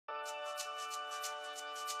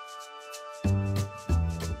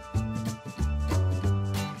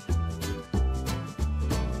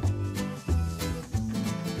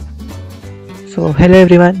So hello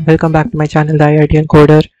everyone, welcome back to my channel, the IITian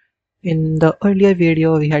Coder. In the earlier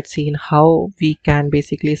video we had seen how we can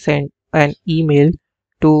basically send an email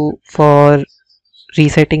for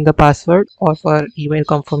resetting the password or for email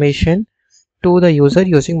confirmation to the user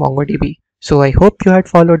using MongoDB. So I hope you had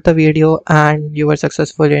followed the video and you were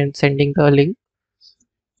successful in sending the link.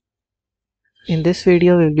 In this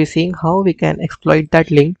video we'll be seeing how we can exploit that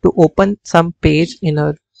link to open some page in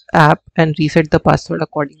our app and reset the password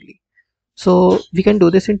accordingly. So we can do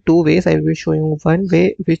this in two ways. I will be showing you one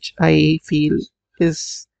way which I feel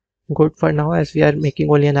is good for now, as we are making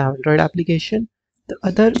only an Android application. The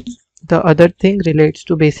other thing relates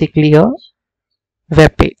to basically a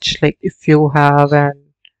web page. Like if you have an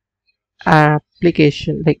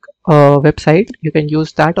application like a website, you can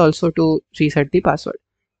use that also to reset the password.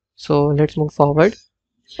 So let's move forward.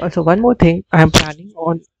 Also, one more thing, I am planning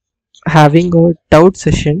on having a doubt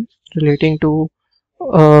session relating to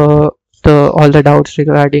all the doubts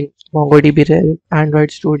regarding MongoDB Realm,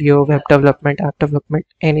 Android Studio, web development, app development,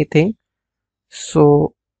 anything.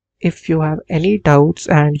 So if you have any doubts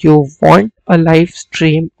and you want a live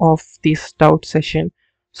stream of this doubt session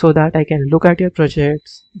so that I can look at your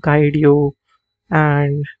projects, guide you,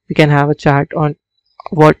 and we can have a chat on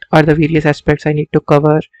what are the various aspects I need to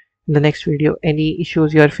cover in the next video, any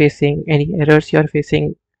issues you are facing, any errors you are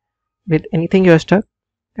facing with anything you are stuck.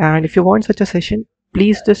 And if you want such a session,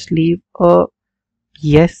 please just leave a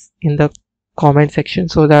yes in the comment section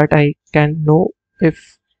so that I can know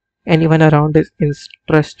if anyone around is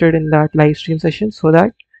interested in that live stream session, so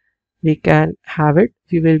that we can have it.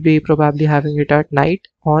 We will be probably having it at night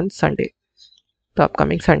on Sunday, the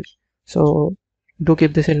upcoming Sunday. So do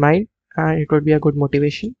keep this in mind and it would be a good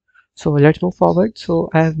motivation. So let's move forward. So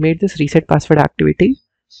I have made this reset password activity.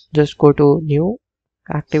 Just go to new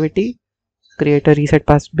activity, create a reset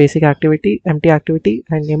basic activity, empty activity,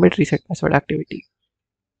 and name it reset password activity.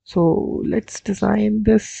 So let's design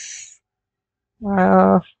this.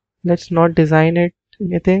 Let's not design it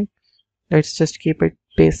anything. Let's just keep it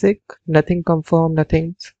basic, nothing confirm,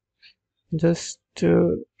 nothing, just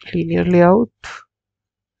linear layout,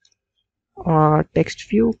 text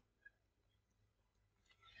view,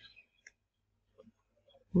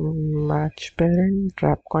 match parent,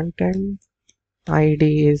 wrap content,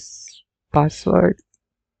 ID is password,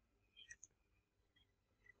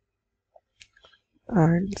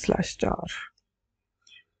 and /star.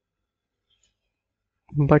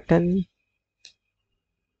 Button,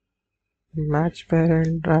 match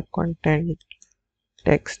parent, wrap content,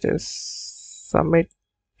 text is submit.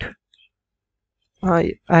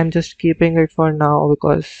 I'm just keeping it for now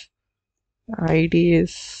because ID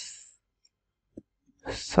is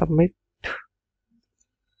submit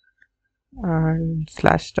and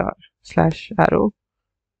 /star /arrow,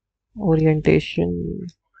 orientation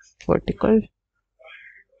vertical,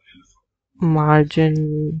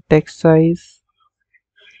 margin text size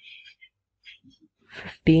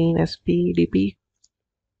 15 SPDP,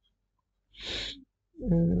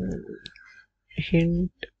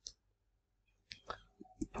 hint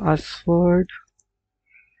password,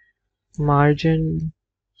 margin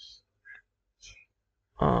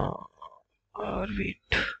or wait,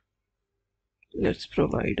 let's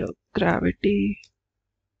provide a gravity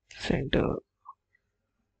center,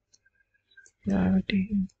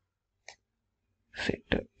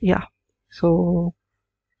 yeah. So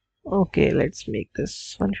okay, let's make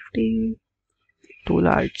this 150, too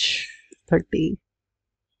large, 30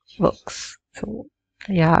 works. So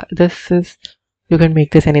yeah, this is, you can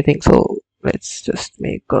make this anything. So let's just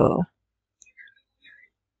make a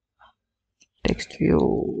text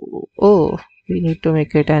view. Oh, we need to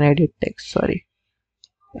make it an edit text, sorry,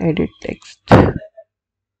 edit text,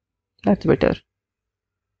 that's better.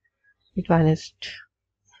 It vanished.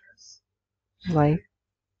 Why?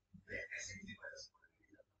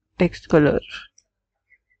 Text color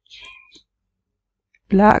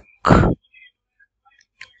black.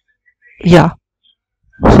 Yeah,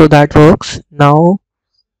 so that works. Now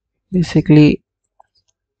basically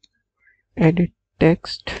edit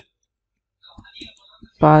text,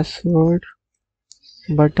 password,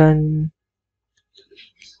 button,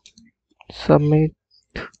 submit.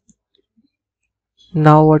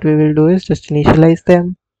 Now what we will do is just initialize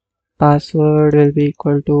them. Password will be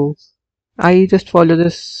equal to, I just follow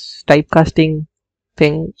this typecasting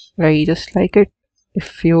thing, I just like it.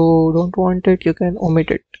 If you don't want it, you can omit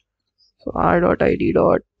it. So r.id.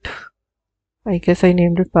 I guess I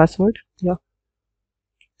named it password. Yeah,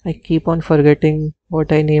 I keep on forgetting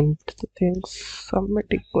what I named the things, submit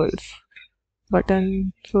equals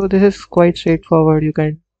button. So this is quite straightforward. You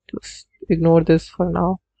can just ignore this for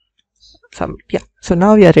now. Submit. Yeah. So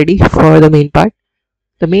now we are ready for the main part.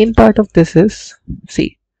 The main part of this is,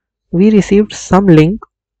 see, we received some link,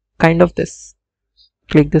 kind of this.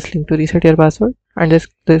 Click this link to reset your password, and this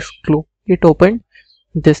clue. It opened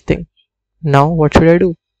this thing. Now what should I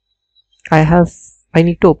do? I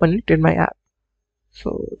need to open it in my app.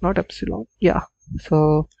 So not epsilon. Yeah.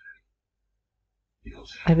 So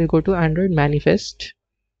I will go to Android manifest.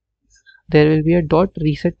 There will be a dot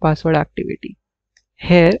reset password activity.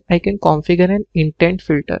 Here I can configure an intent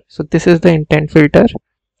filter. So this is the intent filter.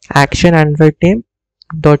 Action Android name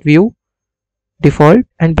dot view default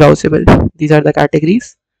and browsable. These are the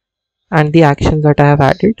categories and the actions that I have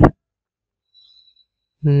added.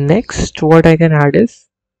 Next, what I can add is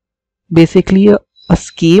basically a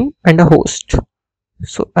scheme and a host.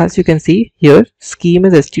 So as you can see here, scheme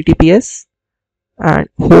is HTTPS and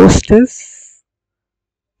host is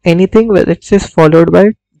anything where it's just followed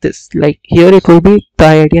by this. Like here it will be the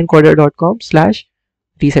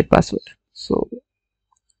IITiancoder.com/reset password. So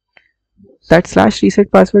that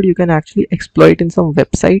 /reset password you can actually exploit in some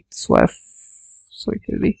websites. So it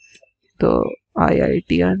will be the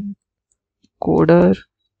IITian coder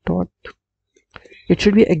dot. It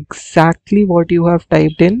should be exactly what you have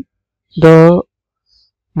typed in the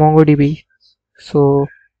MongoDB. So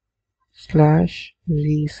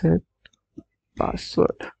 /reset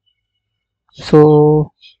password.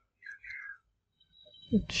 So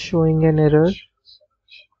it's showing an error.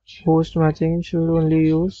 Host matching should only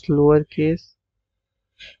use lowercase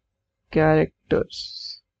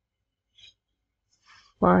characters.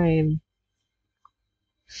 Fine.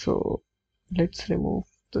 So let's remove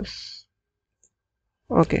this.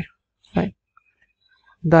 Okay, fine.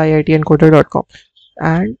 The IITiancoder.com,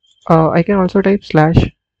 and I can also type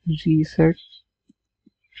 /reset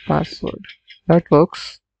password. That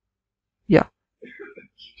works. Yeah,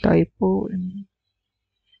 typo in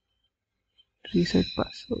reset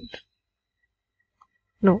password.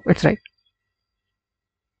 No, it's right.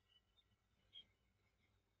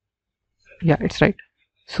 Yeah, it's right.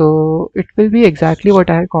 So it will be exactly what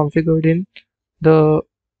I had configured in the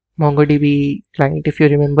MongoDB client. If you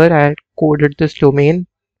remember, I had coded this domain.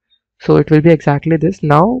 So it will be exactly this.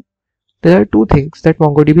 Now there are two things that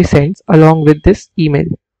MongoDB sends along with this email.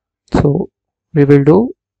 So we will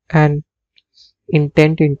do an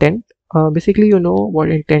intent. Basically, you know what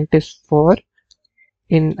intent is for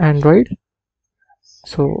in Android.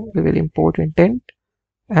 So we will import intent,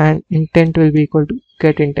 and intent will be equal to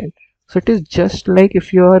get intent. So it is just like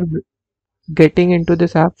if you are getting into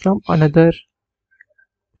this app from another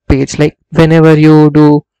page, like whenever you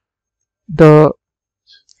do the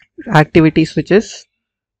activity switches,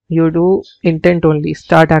 you do intent only,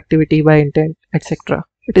 start activity by intent, etc.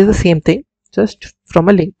 It is the same thing, just from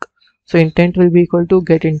a link. So intent will be equal to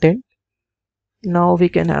get intent. Now we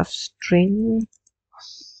can have string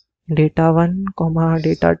data1 comma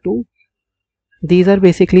data2. These are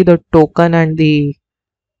basically the token and the,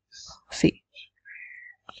 see,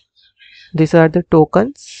 these are the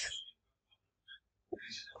tokens,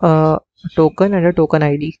 token and a token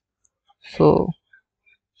ID. So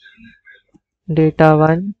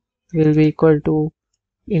data1 will be equal to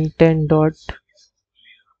intent dot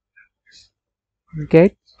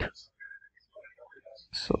get.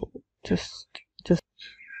 So just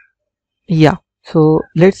yeah, so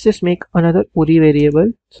let's just make another URI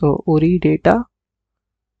variable. So URI data,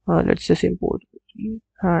 let's just import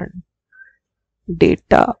and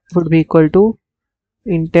data would be equal to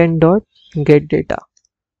intent dot get data.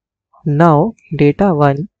 Now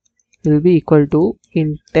data1 will be equal to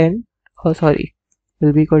intent,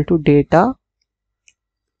 will be equal to data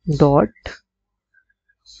dot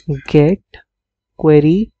get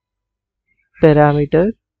query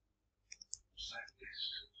parameter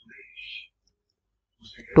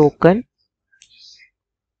token,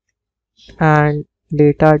 and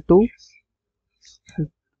data2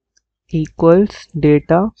 equals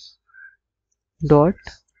data dot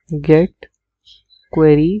get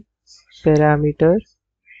query parameter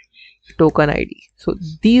token ID. So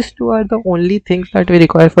these two are the only things that we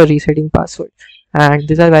require for resetting password, and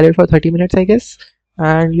these are valid for 30 minutes, I guess,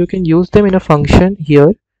 and you can use them in a function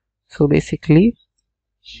here. So basically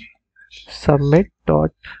submit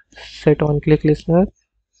dot set on click listener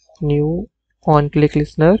new on click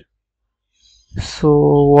listener.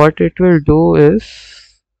 So what it will do is,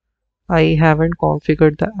 I haven't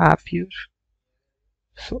configured the app here.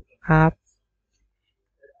 So app,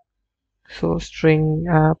 so string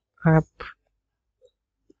app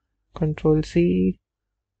control C,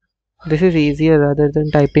 This is easier rather than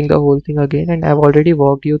typing the whole thing again, and I've already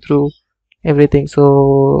walked you through everything,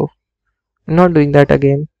 so I'm not doing that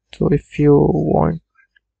again. So if you want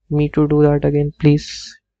me to do that again,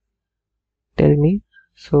 please tell me.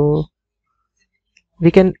 So we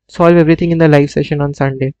can solve everything in the live session on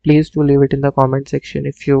Sunday. Please do leave it in the comment section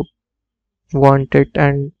if you want it,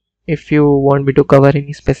 and if you want me to cover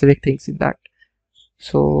any specific things in that.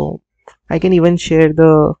 So I can even share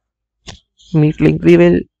the meet link. We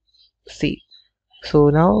will see. So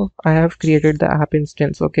now I have created the app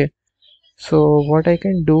instance. Okay, so what I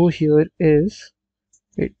can do here is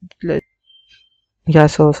it, yeah,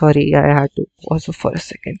 so sorry, I had to pause for a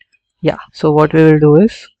second. Yeah, so what we will do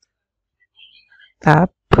is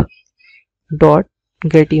app dot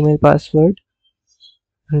get email password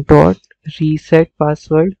dot reset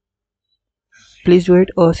password. Please do it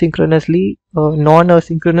asynchronously.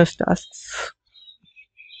 Non-asynchronous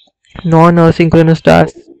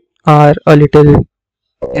tasks are a little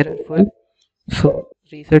errorful. So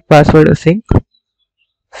reset password async,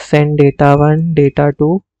 send data 1, data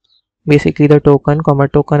 2, basically the token, comma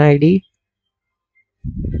token ID,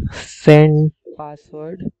 send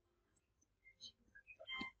password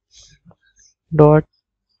dot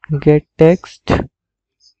get text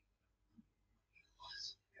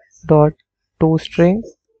dot toString,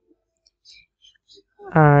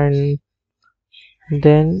 and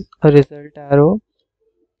then a result arrow.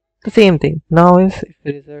 The same thing. Now is if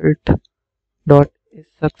result dot is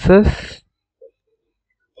success,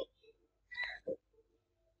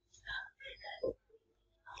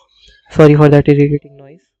 sorry for that irritating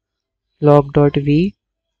noise, log dot v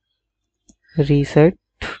reset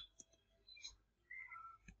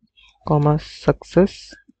comma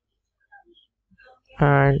success,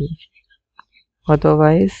 and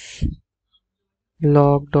otherwise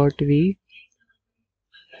log dot v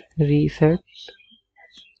reset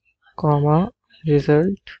comma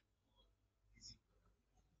result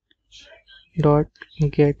dot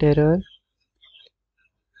get error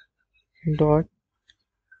dot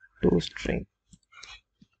toString.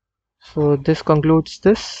 So this concludes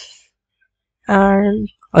this, and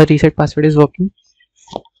a reset password is working.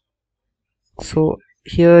 So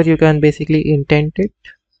here you can basically intent it.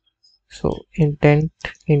 So intent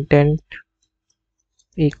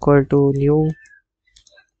equal to new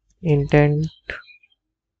intent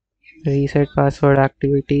reset password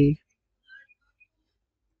activity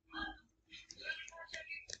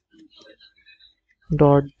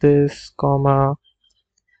dot this comma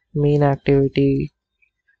main activity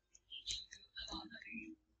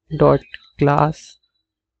dot class,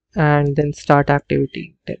 and then start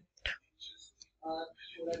activity intent.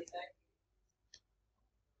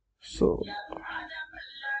 So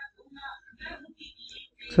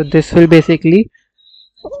this will basically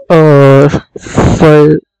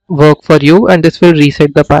will work for you, and this will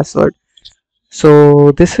reset the password.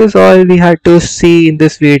 So this is all we had to see in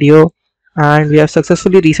this video, and we have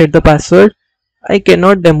successfully reset the password. I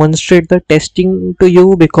cannot demonstrate the testing to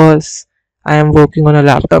you because I am working on a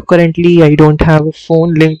laptop currently. I don't have a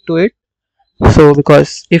phone linked to it. So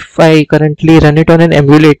because if I currently run it on an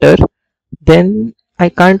emulator, then I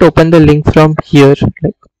can't open the link from here.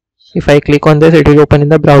 Like if I click on this, it will open in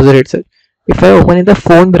the browser itself. If I open in the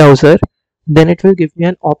phone browser, then it will give me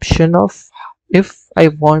an option of if I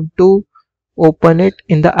want to open it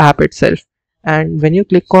in the app itself. And when you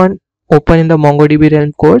click on open in the MongoDB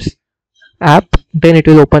Realm course app, then it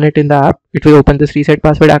will open it in the app. It will open this reset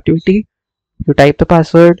password activity. You type the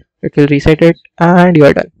password, it will reset it, and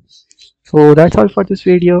you're done. So that's all for this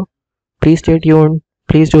video. Please stay tuned.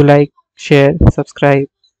 Please do like, share, subscribe,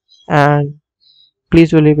 and please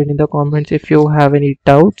do leave it in the comments if you have any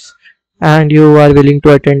doubts and you are willing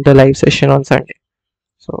to attend the live session on Sunday.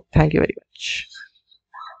 So thank you very much.